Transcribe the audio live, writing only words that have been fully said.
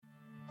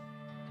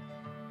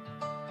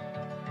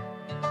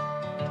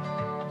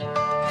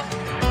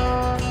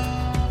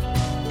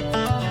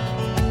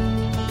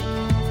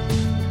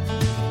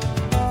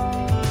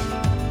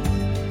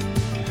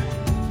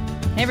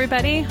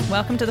everybody.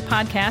 Welcome to the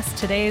podcast,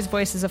 Today's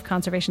Voices of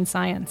Conservation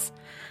Science.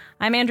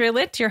 I'm Andrea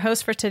Litt, your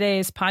host for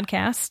today's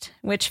podcast,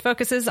 which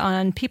focuses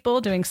on people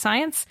doing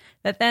science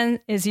that then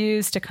is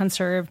used to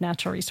conserve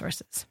natural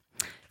resources.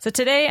 So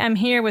today I'm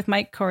here with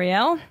Mike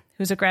Coriel,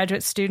 who's a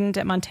graduate student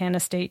at Montana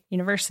State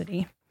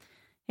University.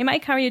 Hey,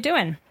 Mike, how are you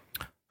doing?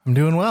 I'm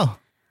doing well.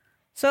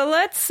 So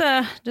let's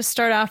just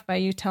start off by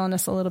you telling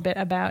us a little bit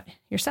about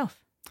yourself.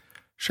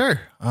 Sure.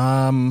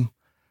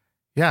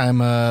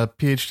 I'm a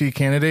PhD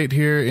candidate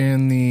here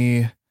in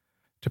the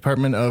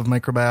Department of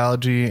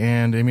Microbiology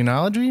and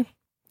Immunology.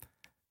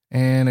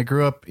 And I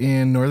grew up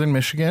in Northern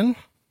Michigan.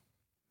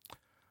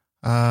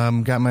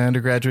 Got my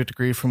undergraduate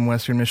degree from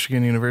Western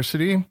Michigan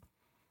University.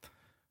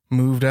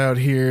 Moved out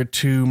here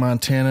to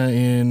Montana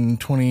in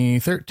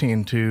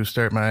 2013 to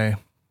start my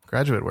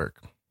graduate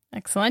work.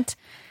 Excellent.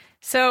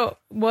 So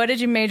what did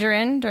you major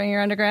in during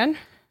your undergrad?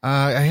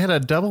 I had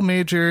a double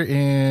major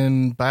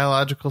in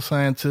biological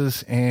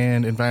sciences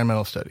and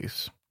environmental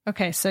studies.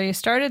 Okay, so you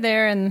started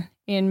there in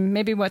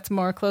maybe what's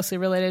more closely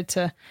related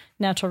to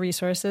natural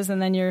resources,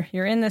 and then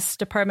you're in this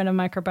Department of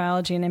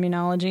Microbiology and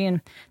Immunology, and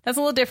that's a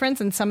little different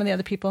than some of the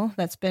other people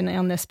that's been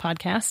on this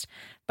podcast.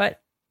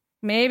 But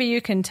maybe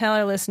you can tell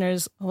our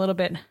listeners a little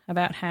bit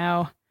about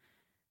how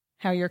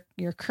your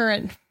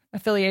current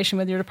affiliation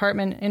with your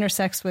department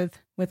intersects with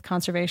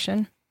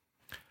conservation.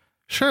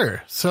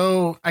 Sure.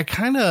 So I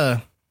kind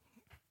of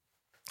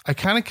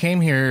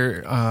came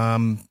here.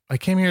 I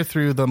came here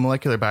through the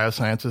Molecular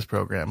Biosciences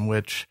program,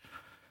 which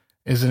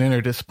is an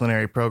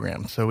interdisciplinary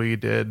program. So we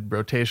did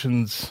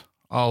rotations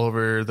all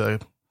over the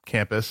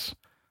campus.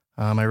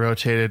 I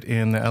rotated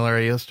in the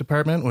LRAS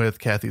department with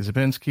Kathy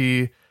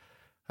Zabinski.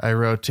 I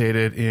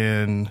rotated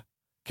in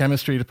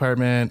chemistry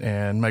department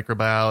and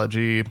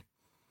microbiology.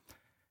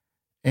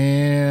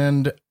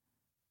 And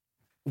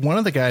one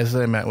of the guys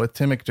that I met with,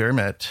 Tim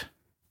McDermott,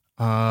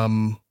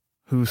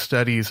 who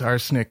studies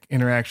arsenic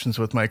interactions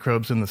with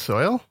microbes in the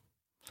soil,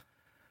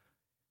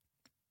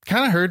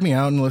 kind of heard me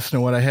out and listened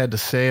to what I had to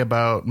say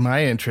about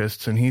my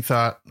interests. And he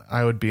thought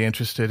I would be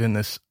interested in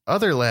this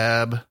other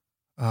lab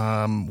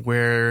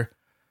where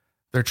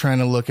they're trying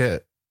to look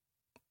at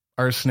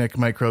arsenic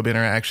microbe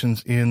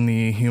interactions in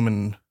the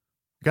human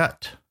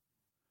gut,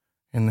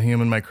 in the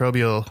human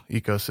microbial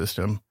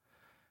ecosystem.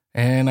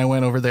 And I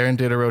went over there and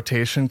did a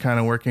rotation, kind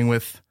of working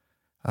with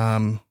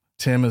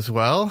Tim as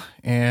well,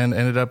 and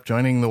ended up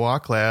joining the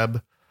Walk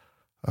Lab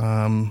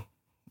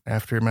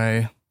after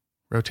my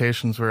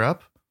rotations were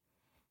up.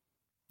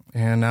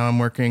 And now I'm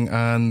working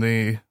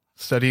on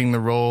studying the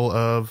role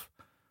of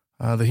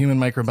the human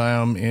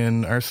microbiome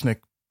in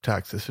arsenic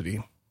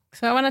toxicity.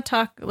 So I want to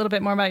talk a little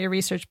bit more about your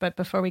research, but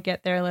before we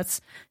get there,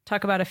 let's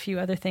talk about a few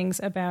other things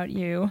about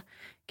you.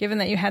 Given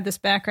that you had this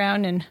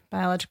background in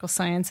biological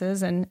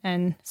sciences,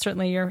 and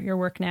certainly your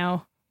work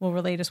now will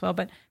relate as well,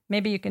 but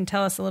maybe you can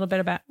tell us a little bit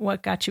about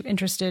what got you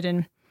interested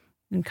in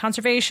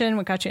conservation,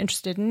 what got you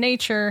interested in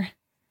nature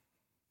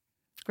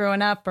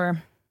growing up,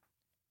 or...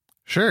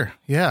 Sure.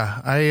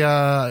 Yeah.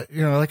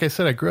 Like I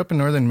said, I grew up in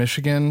Northern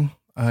Michigan.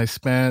 I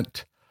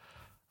spent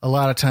a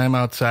lot of time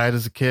outside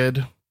as a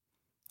kid.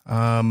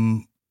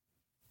 When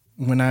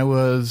I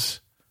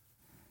was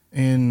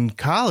in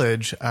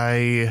college,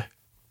 I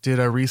did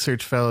a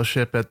research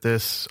fellowship at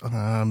this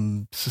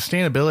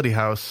sustainability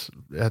house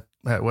at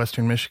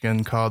Western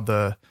Michigan called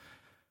the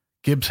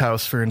Gibbs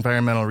House for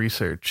Environmental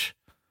Research,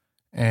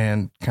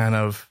 and kind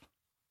of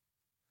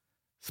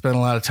spent a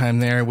lot of time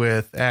there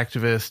with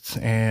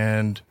activists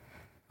and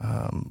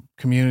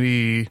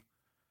community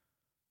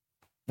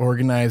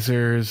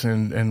organizers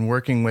and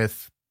working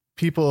with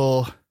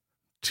people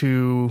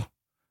to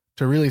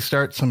really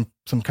start some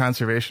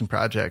conservation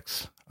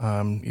projects,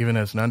 even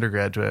as an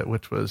undergraduate,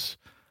 which was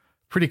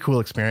a pretty cool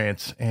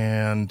experience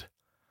and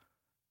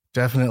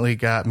definitely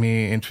got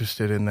me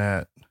interested in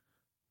that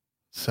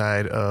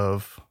side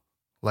of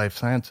life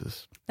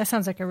sciences. That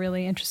sounds like a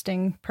really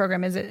interesting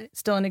program. Is it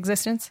still in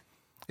existence?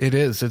 It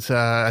is. It's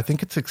I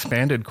think it's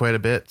expanded quite a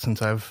bit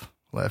since I've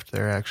left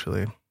there,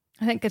 actually.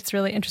 I think it's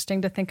really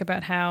interesting to think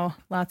about how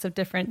lots of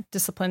different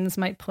disciplines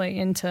might play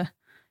into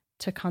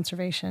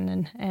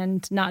conservation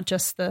and not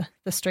just the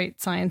straight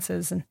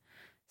sciences. And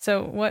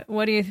so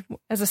what do you,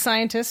 as a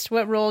scientist,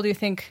 what role do you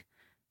think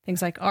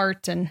things like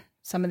art and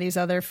some of these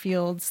other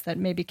fields that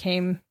maybe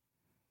came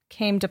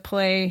to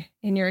play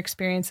in your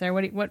experience there?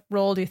 What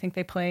role do you think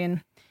they play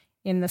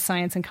in the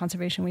science and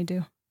conservation we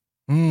do?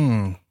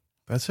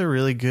 That's a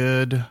really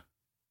good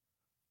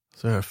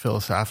sort of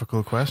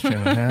philosophical question.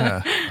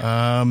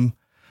 Yeah.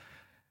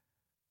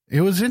 It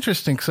was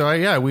interesting. So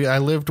I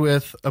lived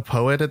with a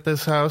poet at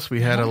this house.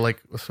 We had a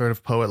sort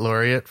of poet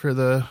laureate for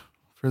the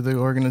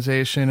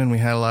organization, and we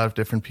had a lot of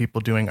different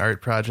people doing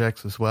art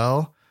projects as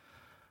well.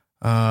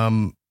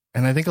 And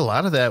I think a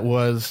lot of that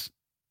was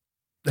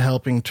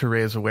helping to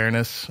raise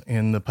awareness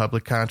in the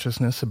public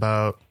consciousness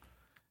about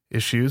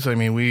issues. I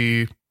mean,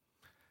 we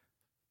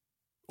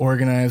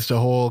organized a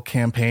whole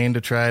campaign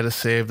to try to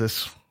save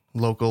this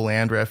local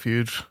land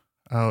refuge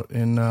out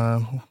in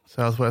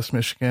Southwest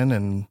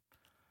Michigan,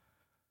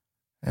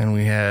 and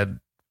we had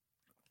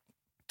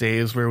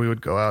days where we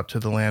would go out to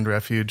the land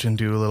refuge and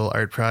do little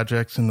art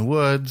projects in the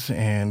woods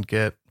and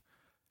get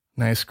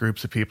nice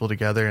groups of people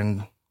together.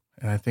 And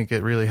I think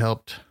it really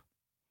helped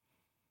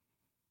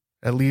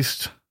at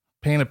least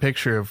paint a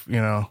picture of,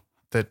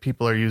 that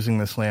people are using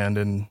this land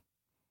and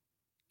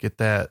get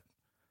that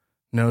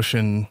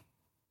notion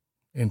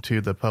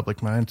into the public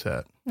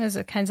mindset. Those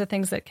are kinds of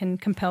things that can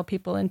compel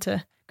people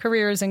into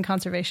careers in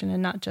conservation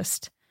and not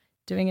just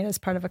doing it as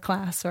part of a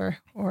class or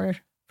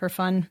for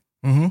fun.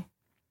 Mm-hmm.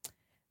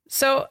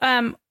 So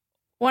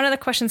one of the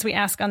questions we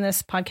ask on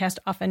this podcast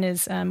often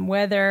is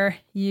whether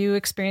you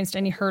experienced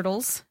any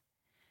hurdles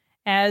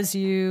as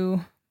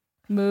you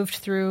moved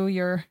through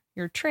your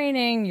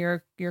training,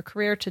 your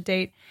career to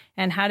date,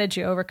 and how did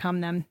you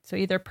overcome them? So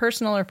either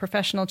personal or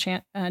professional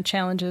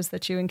challenges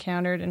that you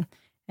encountered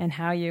and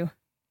how you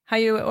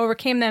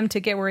overcame them to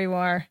get where you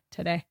are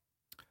today.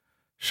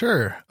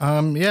 Sure.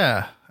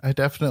 Yeah, I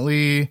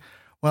definitely,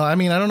 well, I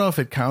mean, I don't know if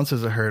it counts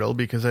as a hurdle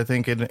because I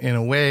think in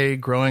a way,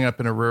 growing up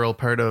in a rural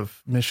part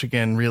of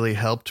Michigan really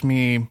helped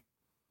me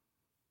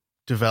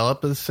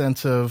develop a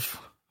sense of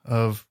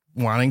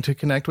wanting to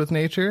connect with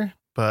nature.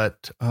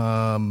 But,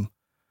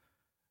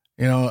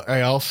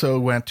 I also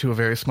went to a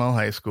very small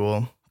high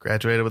school,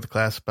 graduated with a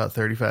class of about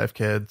 35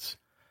 kids.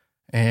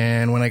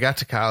 And when I got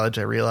to college,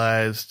 I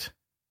realized,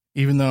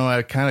 even though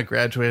I kind of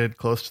graduated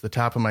close to the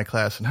top of my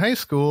class in high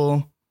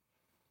school,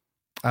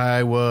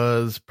 I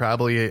was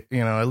probably,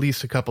 at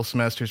least a couple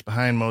semesters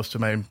behind most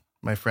of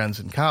my friends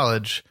in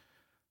college,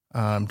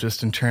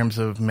 just in terms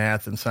of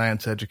math and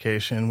science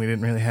education. We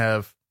didn't really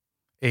have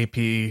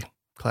AP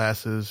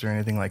classes or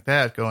anything like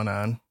that going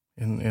on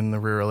in the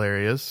rural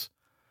areas.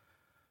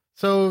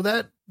 So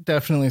that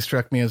definitely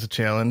struck me as a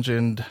challenge.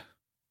 And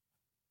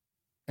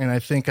I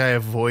think I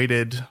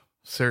avoided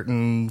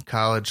certain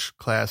college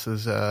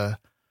classes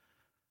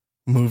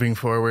moving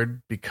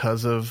forward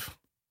because of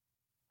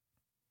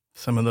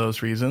some of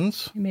those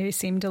reasons. It maybe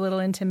seemed a little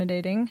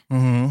intimidating.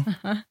 Mm-hmm.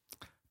 Uh-huh.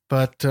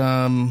 But,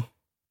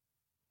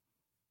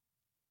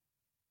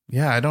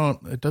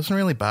 it doesn't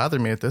really bother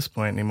me at this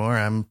point anymore.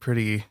 I'm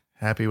pretty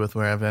happy with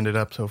where I've ended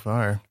up so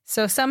far.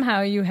 So somehow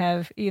you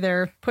have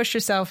either pushed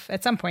yourself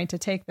at some point to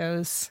take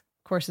those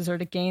courses or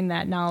to gain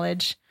that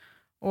knowledge,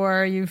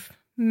 or you've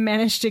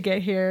managed to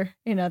get here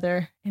in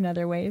other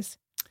ways.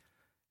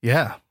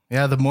 Yeah.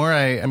 Yeah. The more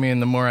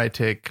I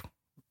take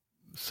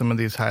some of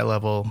these high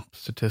level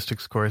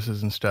statistics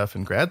courses and stuff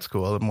in grad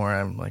school, the more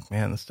I'm like,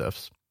 man, this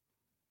stuff's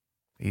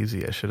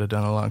easy. I should have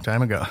done a long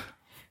time ago.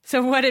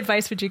 So what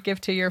advice would you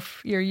give to your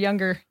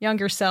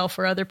younger self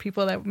or other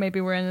people that maybe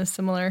were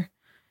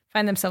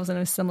find themselves in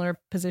a similar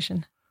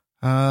position?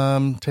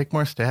 Take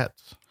more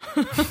stats.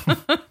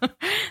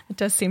 It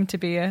does seem to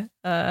be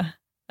a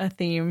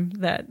theme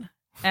that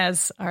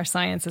as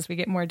we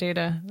get more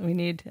data, we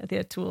need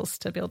the tools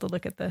to be able to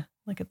look at the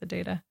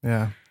data.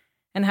 Yeah.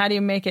 And how do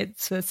you make it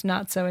so it's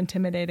not so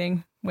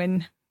intimidating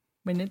when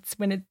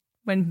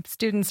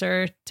students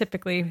are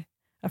typically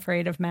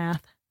afraid of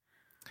math?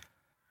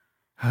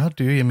 How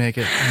do you make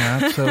it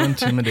not so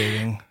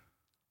intimidating?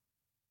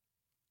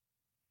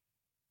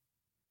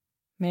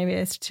 Maybe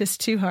it's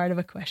just too hard of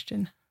a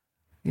question.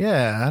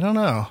 Yeah, I don't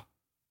know.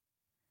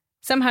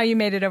 Somehow you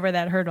made it over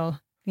that hurdle.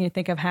 Can you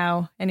think of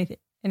how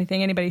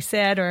anything anybody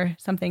said or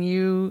something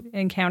you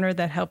encountered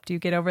that helped you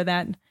get over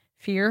that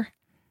fear?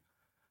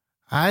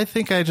 I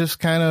think I just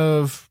kind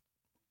of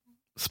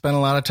spent a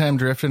lot of time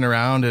drifting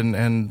around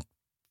and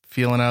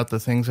feeling out the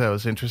things I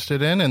was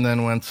interested in. And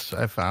then once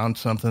I found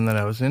something that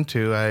I was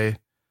into, I,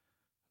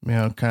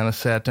 kind of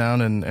sat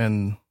down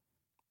and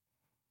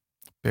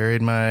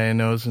buried my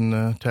nose in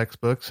the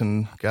textbooks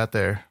and got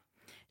there.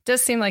 It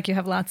does seem like you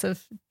have lots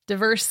of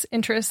diverse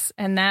interests,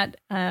 and that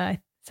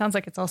sounds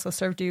like it's also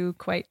served you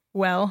quite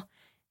well.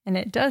 And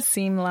it does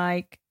seem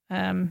like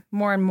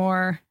more and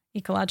more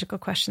ecological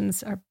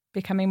questions are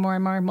becoming more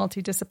and more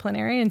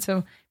multidisciplinary. And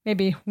so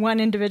maybe one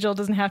individual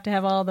doesn't have to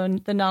have all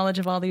the knowledge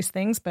of all these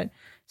things, but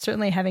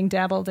certainly having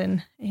dabbled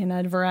in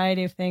a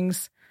variety of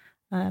things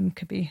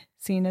could be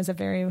seen as a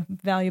very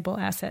valuable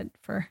asset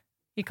for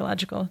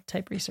ecological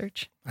type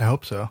research. I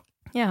hope so.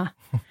 Yeah.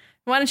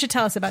 Why don't you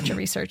tell us about your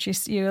research?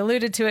 You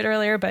alluded to it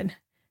earlier, but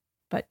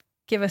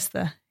give us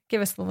the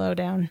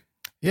lowdown.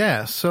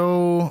 Yeah.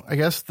 So I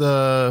guess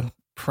the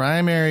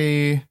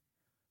primary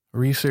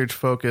research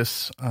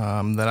focus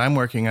that I'm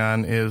working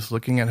on is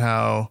looking at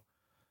how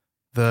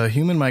the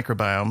human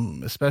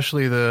microbiome,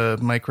 especially the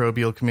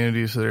microbial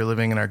communities that are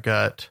living in our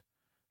gut,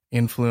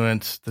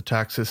 influence the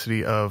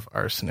toxicity of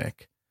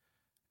arsenic.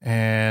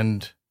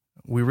 And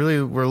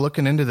we're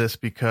looking into this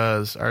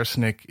because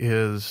arsenic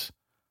is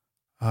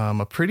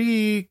a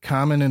pretty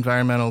common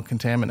environmental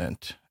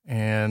contaminant,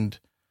 and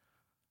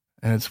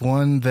it's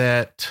one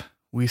that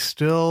we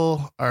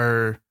still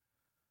are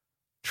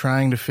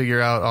trying to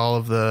figure out all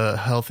of the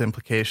health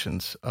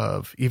implications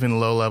of even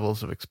low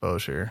levels of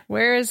exposure.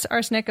 Where is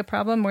arsenic a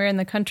problem? Where in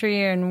the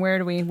country, and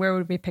where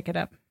would we pick it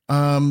up?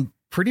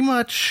 Pretty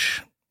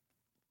much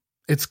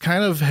it's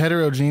kind of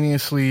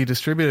heterogeneously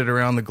distributed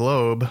around the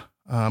globe.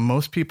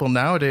 Most people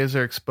nowadays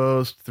are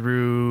exposed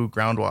through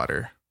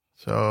groundwater.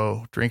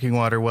 So drinking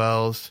water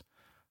wells.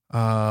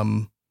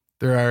 There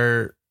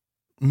are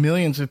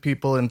millions of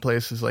people in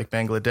places like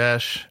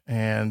Bangladesh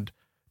and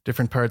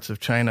different parts of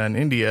China and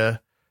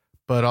India,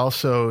 but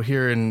also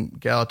here in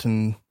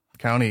Gallatin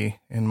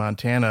County in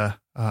Montana,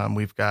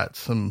 we've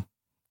got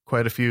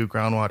quite a few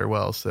groundwater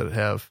wells that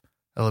have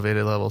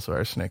elevated levels of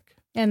arsenic.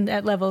 And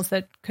at levels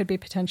that could be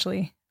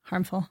potentially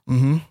harmful.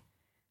 Mm-hmm.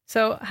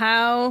 So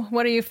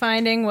what are you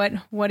finding?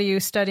 What are you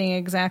studying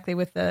exactly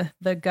with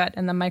the gut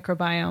and the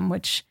microbiome,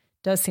 which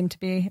does seem to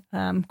be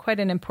quite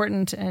an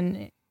important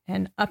and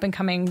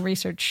up-and-coming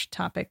research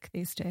topic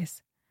these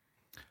days?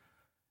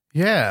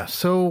 Yeah.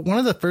 So one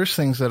of the first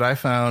things that I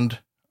found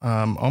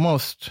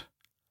almost,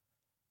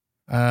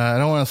 I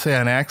don't want to say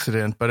on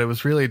accident, but it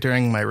was really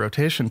during my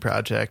rotation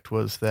project,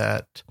 was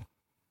that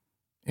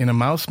in a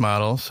mouse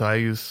model, so I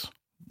use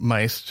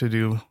mice to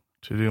do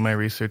my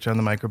research on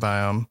the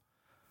microbiome.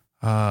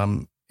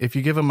 If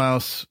you give a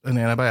mouse an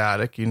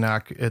antibiotic, you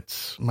knock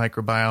its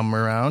microbiome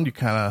around, you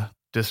kind of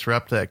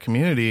disrupt that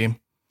community.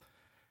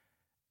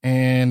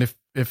 And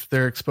if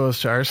they're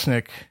exposed to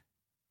arsenic,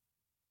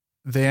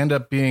 they end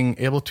up being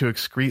able to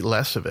excrete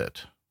less of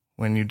it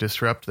when you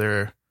disrupt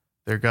their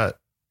gut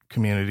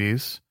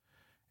communities.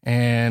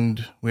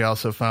 And we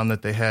also found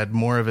that they had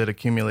more of it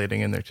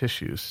accumulating in their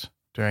tissues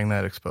during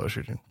that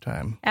exposure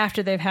time.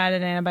 After they've had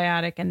an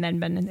antibiotic and then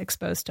been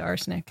exposed to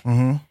arsenic.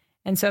 Mm-hmm.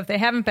 And so if they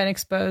haven't been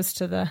exposed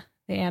to the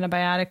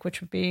antibiotic,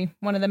 which would be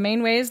one of the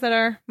main ways that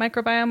our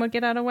microbiome would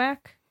get out of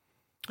whack,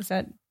 is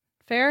that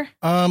fair?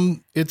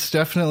 It's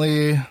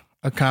definitely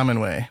a common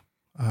way.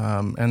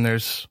 And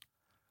there's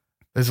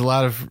a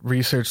lot of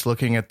research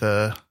looking at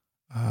the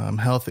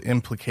health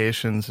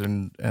implications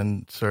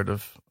and sort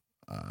of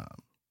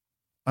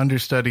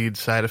understudied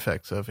side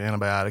effects of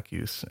antibiotic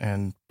use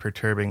and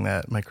perturbing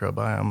that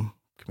microbiome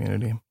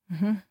community.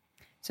 Mm-hmm.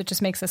 So it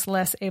just makes us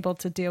less able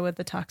to deal with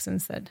the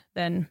toxins that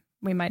then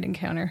we might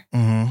encounter.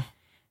 Mm-hmm.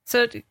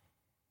 So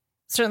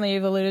certainly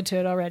you've alluded to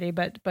it already,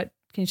 but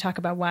can you talk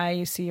about why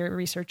you see your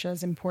research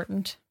as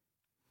important?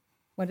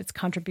 What its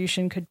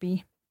contribution could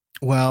be?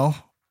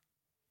 Well,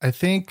 I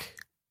think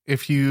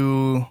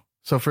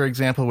so for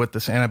example, with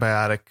this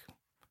antibiotic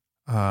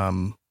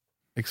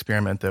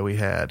experiment that we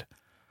had,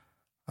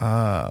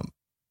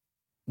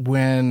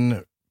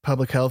 when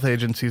public health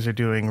agencies are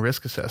doing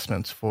risk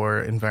assessments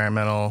for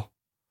environmental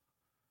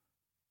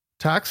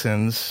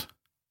toxins,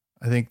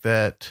 I think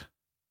that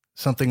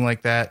something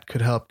like that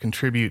could help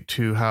contribute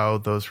to how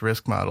those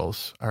risk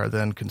models are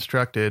then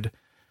constructed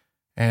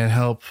and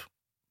help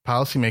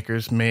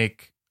policymakers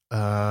make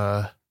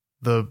the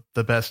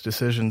best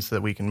decisions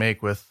that we can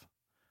make with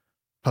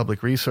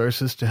public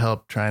resources to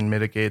help try and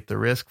mitigate the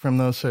risk from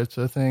those sorts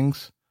of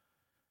things.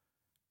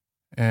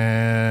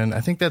 And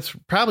I think that's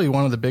probably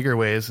one of the bigger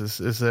ways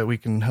is that we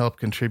can help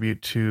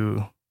contribute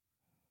to,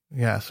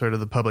 sort of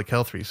the public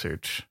health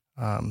research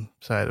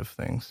side of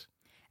things.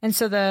 And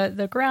so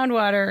the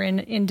groundwater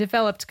in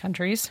developed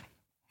countries,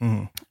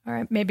 mm-hmm.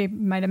 or maybe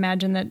might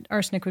imagine that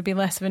arsenic would be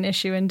less of an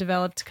issue in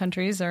developed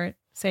countries, or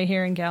say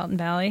here in Gallatin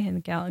Valley, in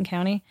Gallatin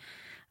County.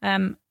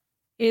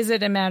 Is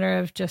it a matter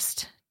of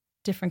just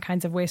different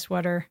kinds of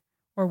wastewater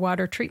or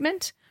water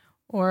treatment,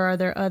 or are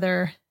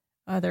there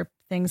other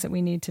things that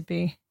we need to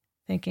be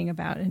thinking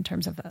about in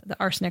terms of the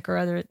arsenic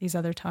or these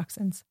other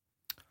toxins?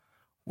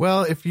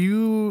 Well, if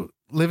you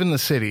live in the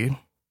city,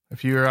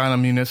 if you're on a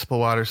municipal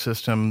water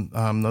system,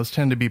 those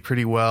tend to be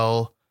pretty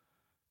well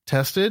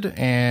tested.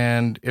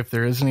 And if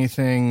there is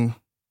anything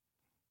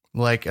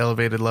like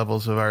elevated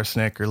levels of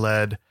arsenic or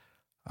lead,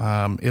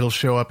 it'll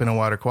show up in a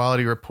water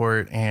quality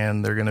report,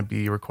 and they're going to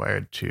be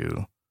required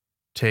to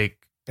take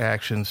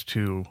actions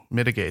to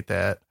mitigate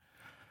that.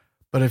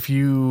 But if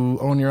you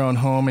own your own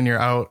home and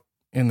you're out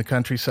in the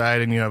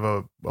countryside and you have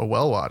a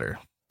well water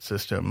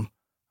system,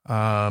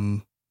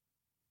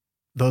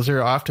 those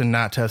are often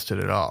not tested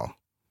at all.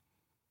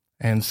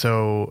 And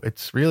so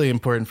it's really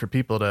important for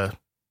people to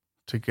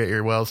get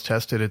your wells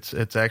tested.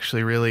 It's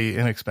actually really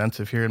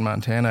inexpensive here in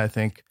Montana. I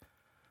think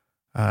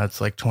it's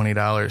like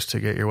 $20 to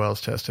get your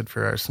wells tested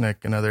for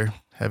arsenic and other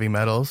heavy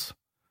metals.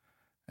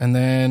 And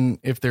then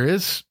if there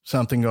is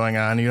something going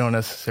on, you don't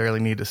necessarily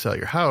need to sell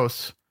your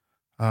house.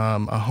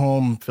 A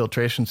home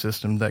filtration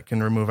system that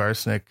can remove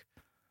arsenic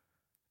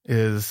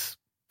is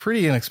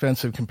pretty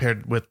inexpensive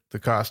compared with the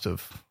cost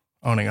of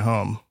owning a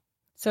home.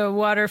 So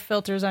water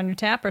filters on your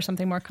tap, or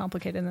something more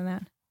complicated than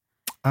that?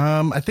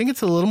 I think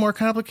it's a little more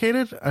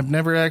complicated. I've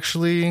never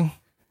actually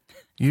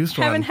used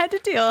one. Haven't had to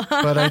deal.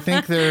 But I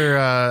think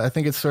I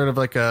think it's sort of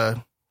like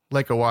a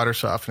water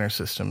softener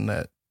system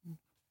that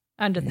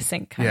under the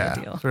sink kind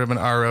of deal. Sort of an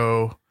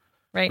RO,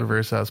 right?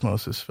 Reverse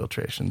osmosis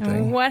filtration thing.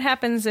 And what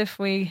happens if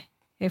we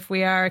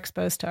are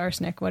exposed to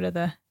arsenic? What are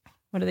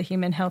the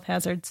human health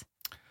hazards?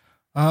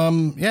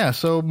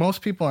 So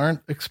most people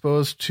aren't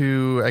exposed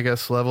to, I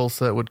guess, levels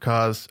that would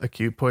cause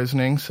acute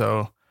poisoning.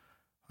 So,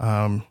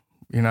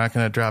 you're not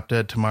going to drop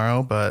dead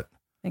tomorrow, but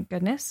thank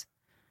goodness.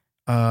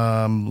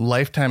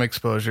 Lifetime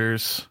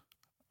exposures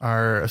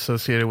are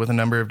associated with a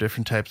number of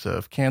different types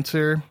of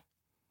cancer.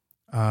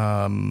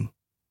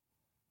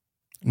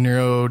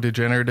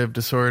 neurodegenerative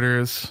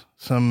disorders.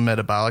 Some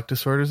metabolic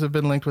disorders have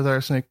been linked with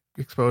arsenic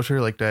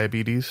exposure, like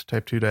diabetes,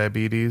 type 2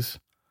 diabetes,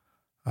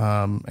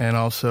 and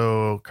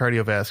also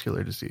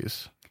cardiovascular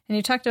disease. And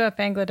you talked about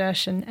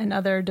Bangladesh and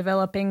other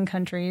developing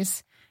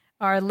countries.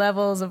 Are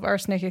levels of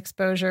arsenic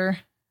exposure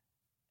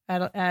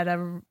at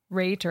a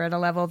rate or at a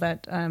level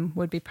that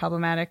would be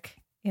problematic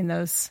in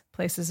those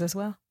places as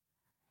well?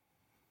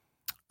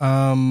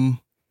 I'm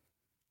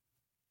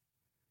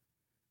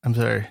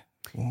sorry.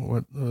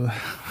 What?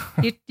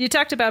 You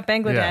talked about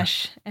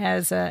Bangladesh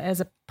as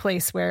a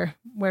place where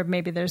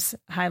maybe there's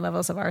high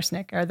levels of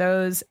arsenic. Are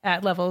those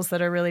at levels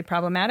that are really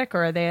problematic,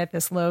 or are they at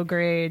this low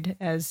grade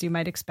as you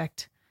might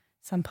expect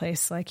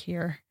someplace like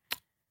here?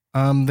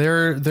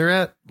 They're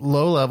at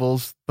low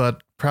levels,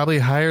 but probably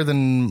higher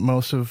than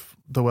most of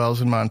the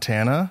wells in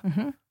Montana.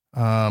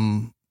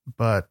 Mm-hmm.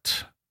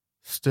 But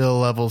still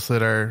levels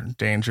that are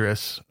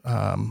dangerous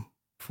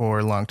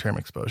for long-term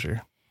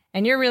exposure.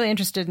 And you're really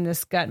interested in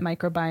this gut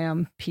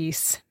microbiome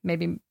piece,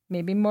 maybe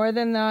more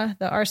than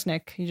the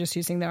arsenic. You're just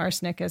using the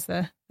arsenic as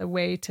the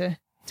way to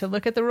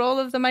look at the role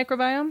of the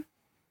microbiome?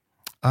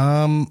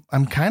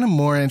 I'm kind of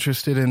more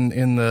interested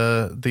in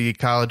the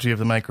ecology of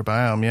the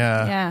microbiome,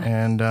 yeah.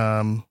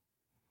 And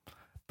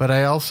but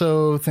I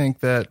also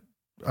think that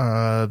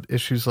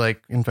issues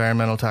like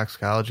environmental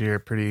toxicology are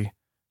pretty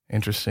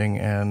interesting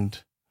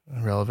and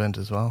relevant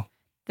as well.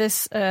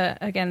 This,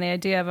 again, the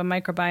idea of a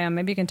microbiome,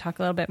 maybe you can talk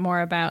a little bit more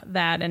about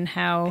that and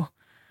how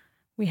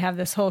we have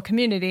this whole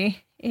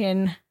community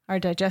in our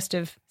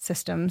digestive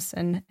systems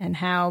and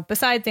how,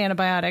 besides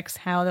antibiotics,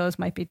 how those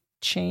might be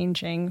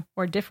changing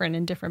or different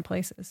in different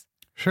places.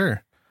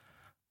 Sure.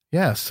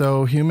 Yeah.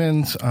 So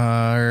humans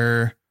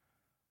our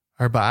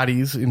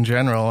bodies in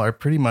general are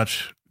pretty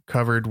much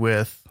covered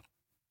with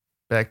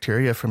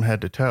bacteria from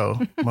head to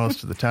toe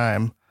most of the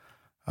time.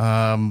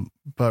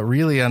 But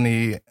really on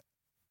the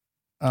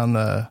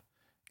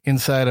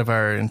inside of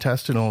our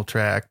intestinal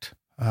tract,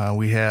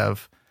 we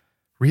have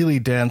really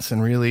dense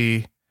and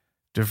really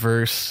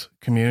diverse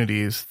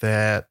communities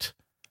that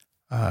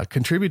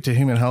contribute to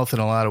human health in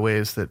a lot of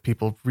ways that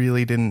people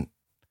really couldn't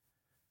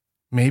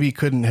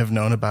have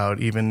known about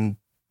even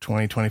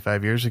 20,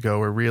 25 years ago.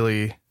 We're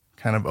really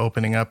kind of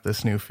opening up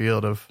this new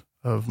field of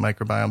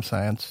microbiome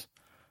science,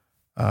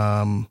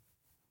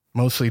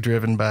 mostly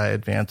driven by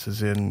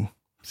advances in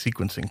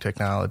sequencing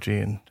technology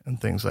and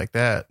things like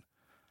that.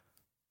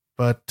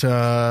 But,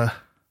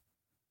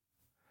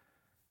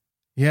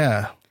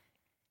 yeah.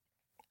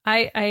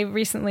 I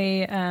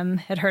recently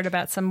had heard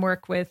about some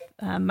work with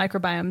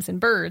microbiomes in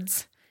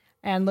birds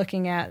and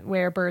looking at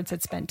where birds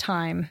had spent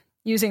time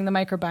using the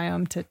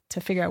microbiome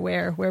to figure out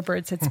where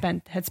birds had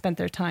spent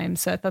their time.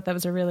 So I thought that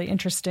was a really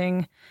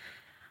interesting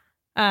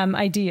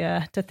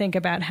idea to think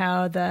about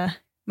how the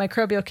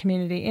microbial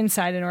community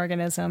inside an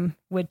organism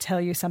would tell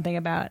you something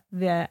about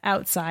the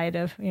outside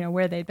of,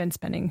 where they'd been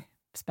spending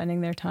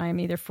their time,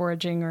 either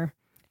foraging or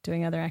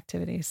doing other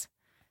activities.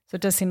 So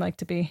it does seem like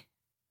to be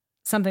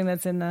something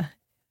that's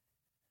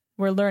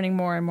we're learning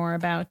more and more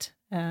about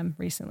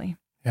recently.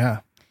 Yeah.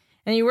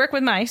 And you work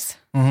with mice,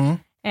 mm-hmm.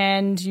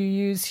 and you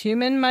use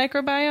human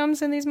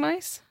microbiomes in these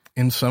mice?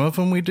 In some of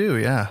them we do,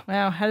 yeah.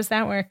 Wow. How does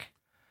that work?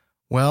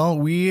 Well,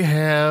 we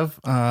have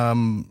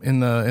in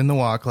the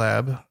Walk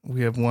Lab,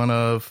 we have one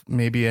of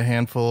maybe a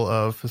handful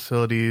of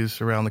facilities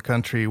around the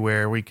country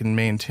where we can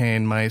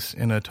maintain mice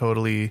in a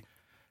totally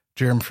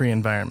germ-free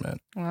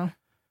environment. Wow.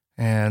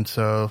 And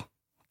so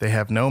they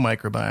have no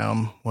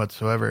microbiome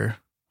whatsoever,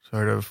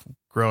 sort of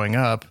growing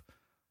up.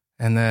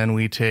 And then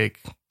we take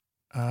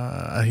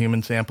a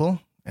human sample,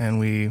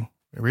 and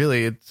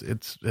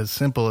it's as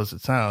simple as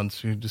it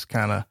sounds. You just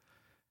kind of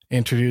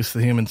introduce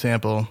the human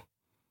sample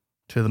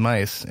to the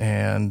mice,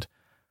 and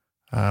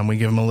we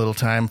give them a little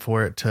time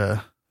for it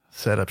to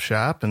set up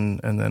shop,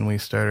 and then we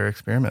start our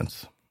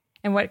experiments.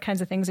 And what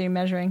kinds of things are you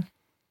measuring?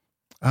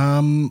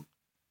 A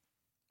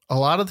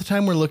lot of the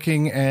time we're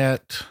looking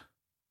at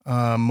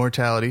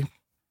mortality,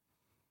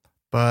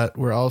 but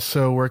we're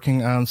also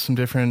working on some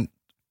different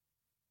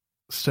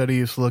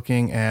studies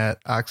looking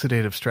at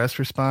oxidative stress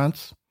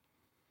response.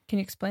 Can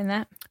you explain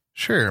that?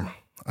 Sure.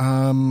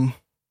 Oxidative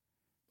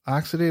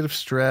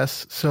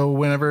stress. So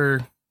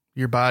whenever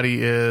your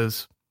body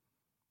is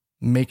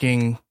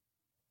making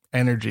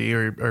energy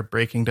or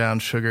breaking down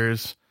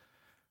sugars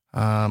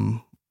to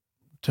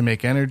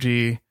make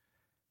energy,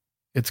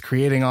 it's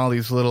creating all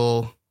these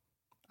little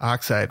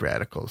oxide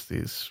radicals,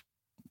 these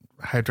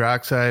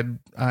hydroxide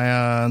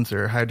ions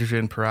or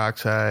hydrogen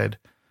peroxide.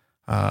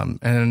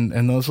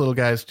 And those little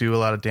guys do a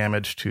lot of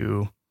damage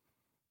to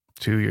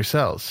your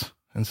cells.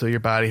 And so your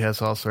body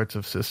has all sorts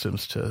of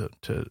systems to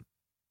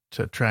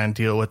try and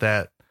deal with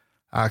that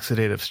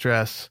oxidative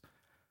stress.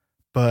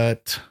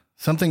 But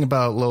something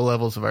about low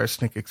levels of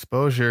arsenic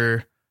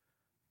exposure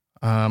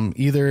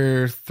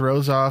either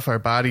throws off our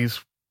body's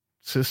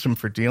system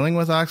for dealing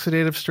with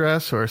oxidative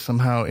stress or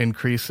somehow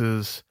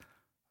increases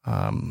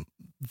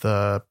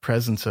the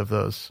presence of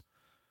those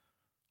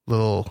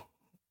little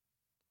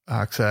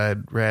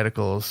oxide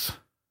radicals.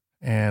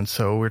 And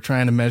so we're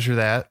trying to measure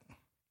that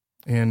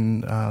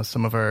in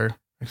some of our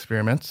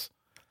experiments.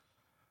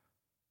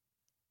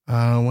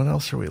 What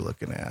else are we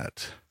looking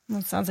at? Well,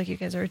 it sounds like you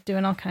guys are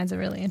doing all kinds of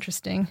really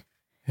interesting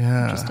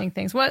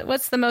things.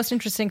 What's the most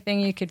interesting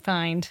thing you could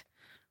find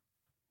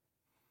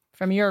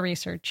from your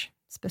research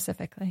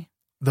specifically?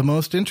 The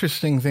most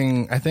interesting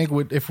thing, I think,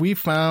 would if we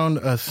found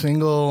a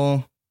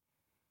single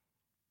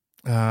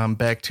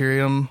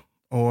bacterium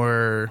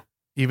or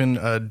even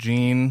a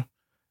gene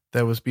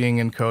that was being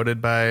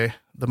encoded by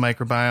the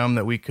microbiome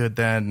that we could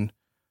then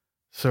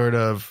sort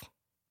of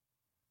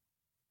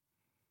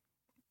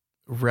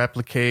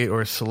replicate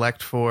or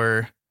select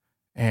for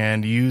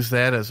and use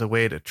that as a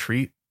way to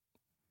treat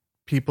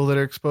people that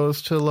are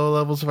exposed to low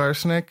levels of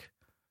arsenic,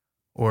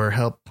 or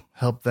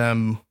help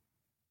them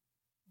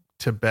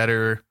to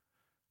better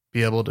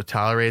be able to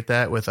tolerate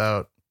that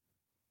without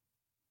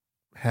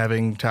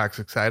having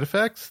toxic side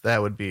effects,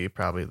 that would be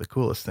probably the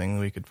coolest thing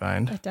we could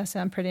find. That does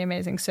sound pretty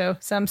amazing. So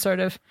some sort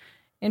of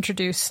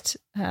introduced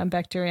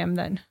bacterium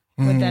that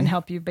would then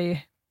help you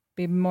be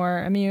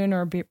more immune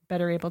or be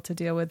better able to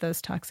deal with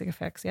those toxic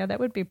effects. Yeah,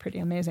 that would be pretty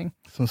amazing.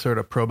 Some sort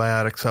of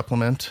probiotic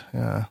supplement.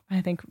 Yeah,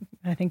 I think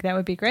that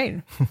would be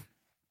great.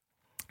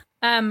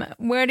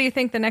 Where do you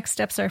think the next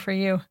steps are for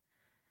you?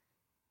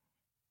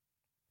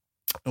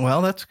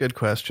 Well, that's a good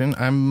question.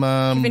 I'm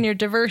given your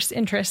diverse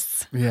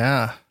interests.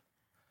 Yeah.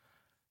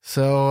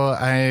 So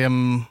I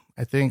am,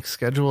 I think,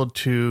 scheduled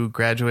to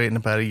graduate in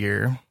about a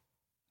year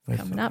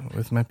Coming up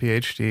with my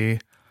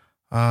PhD.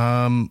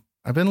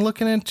 I've been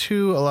looking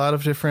into a lot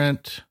of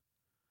different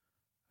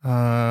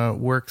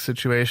work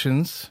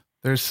situations.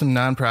 There's some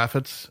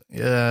nonprofits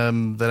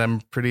that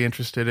I'm pretty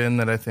interested in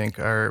that I think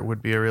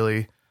would be a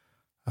really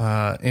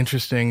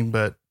interesting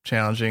but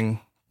challenging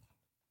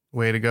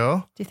way to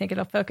go. Do you think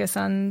it'll focus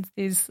on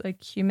these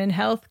like human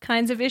health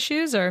kinds of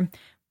issues, or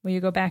will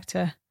you go back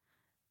to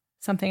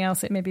something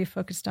else that maybe you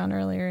focused on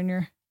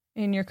earlier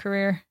in your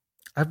career?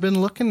 I've been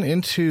looking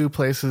into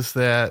places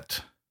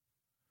that,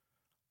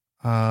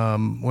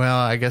 well,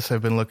 I guess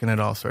I've been looking at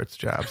all sorts of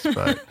jobs,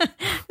 but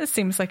this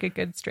seems like a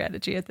good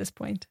strategy at this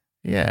point.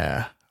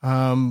 Yeah.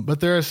 But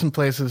there are some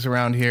places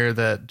around here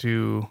that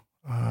do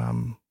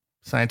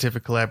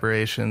scientific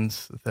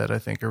collaborations that I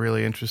think are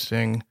really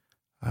interesting.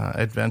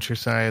 Adventure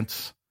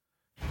Science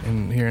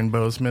here in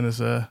Bozeman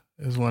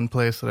is one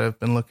place that I've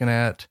been looking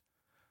at.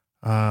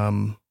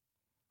 And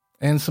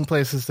some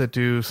places that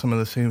do some of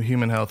the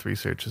human health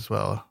research as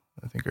well,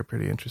 I think are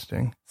pretty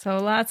interesting. So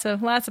lots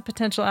of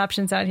potential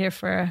options out here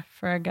for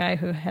a guy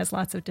who has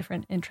lots of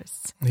different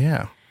interests.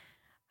 Yeah.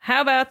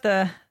 How about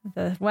the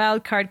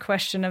wild card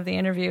question of the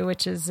interview,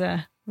 which is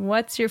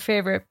what's your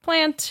favorite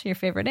plant, your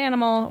favorite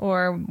animal,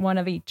 or one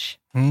of each?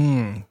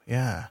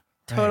 Yeah.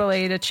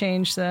 Totally, right. To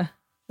change the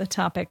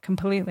topic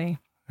completely.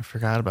 I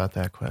forgot about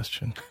that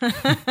question.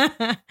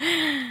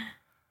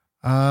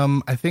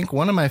 I think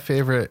one of my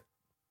favorite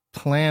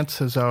plants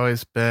has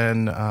always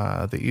been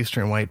the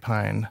eastern white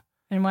pine.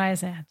 And why is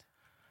that?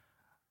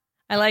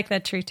 I like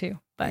that tree too.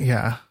 But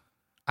yeah,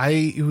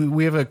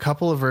 we have a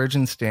couple of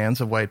virgin stands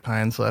of white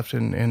pines left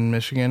in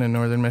Michigan, in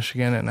northern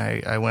Michigan, and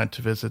I went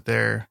to visit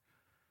there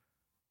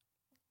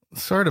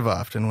sort of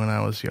often when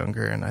I was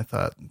younger, and I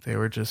thought they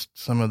were just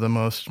some of the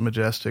most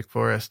majestic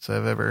forests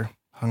I've ever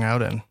hung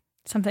out in.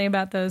 Something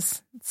about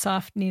those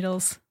soft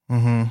needles.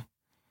 Mm-hmm.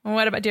 Well,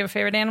 what about, do you have a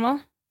favorite animal?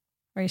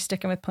 Or are you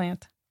sticking with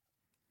plant?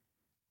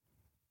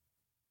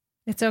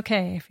 It's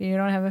okay if you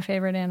don't have a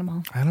favorite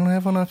animal. I don't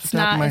have one off the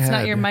top of my head. It's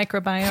not your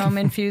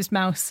microbiome-infused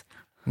mouse.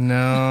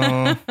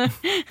 No.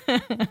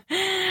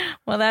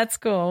 Well, that's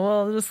cool.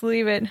 We'll just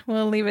leave it.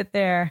 We'll leave it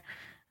there.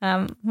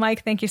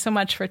 Mike, thank you so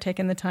much for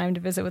taking the time to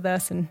visit with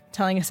us and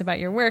telling us about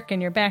your work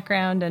and your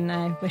background. And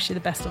I wish you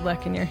the best of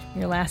luck in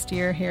your last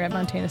year here at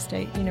Montana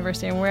State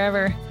University and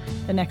wherever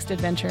the next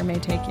adventure may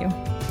take you.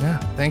 Yeah,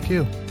 thank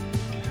you.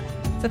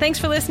 So thanks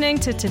for listening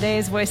to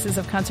today's Voices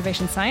of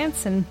Conservation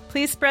Science, and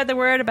please spread the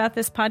word about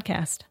this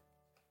podcast.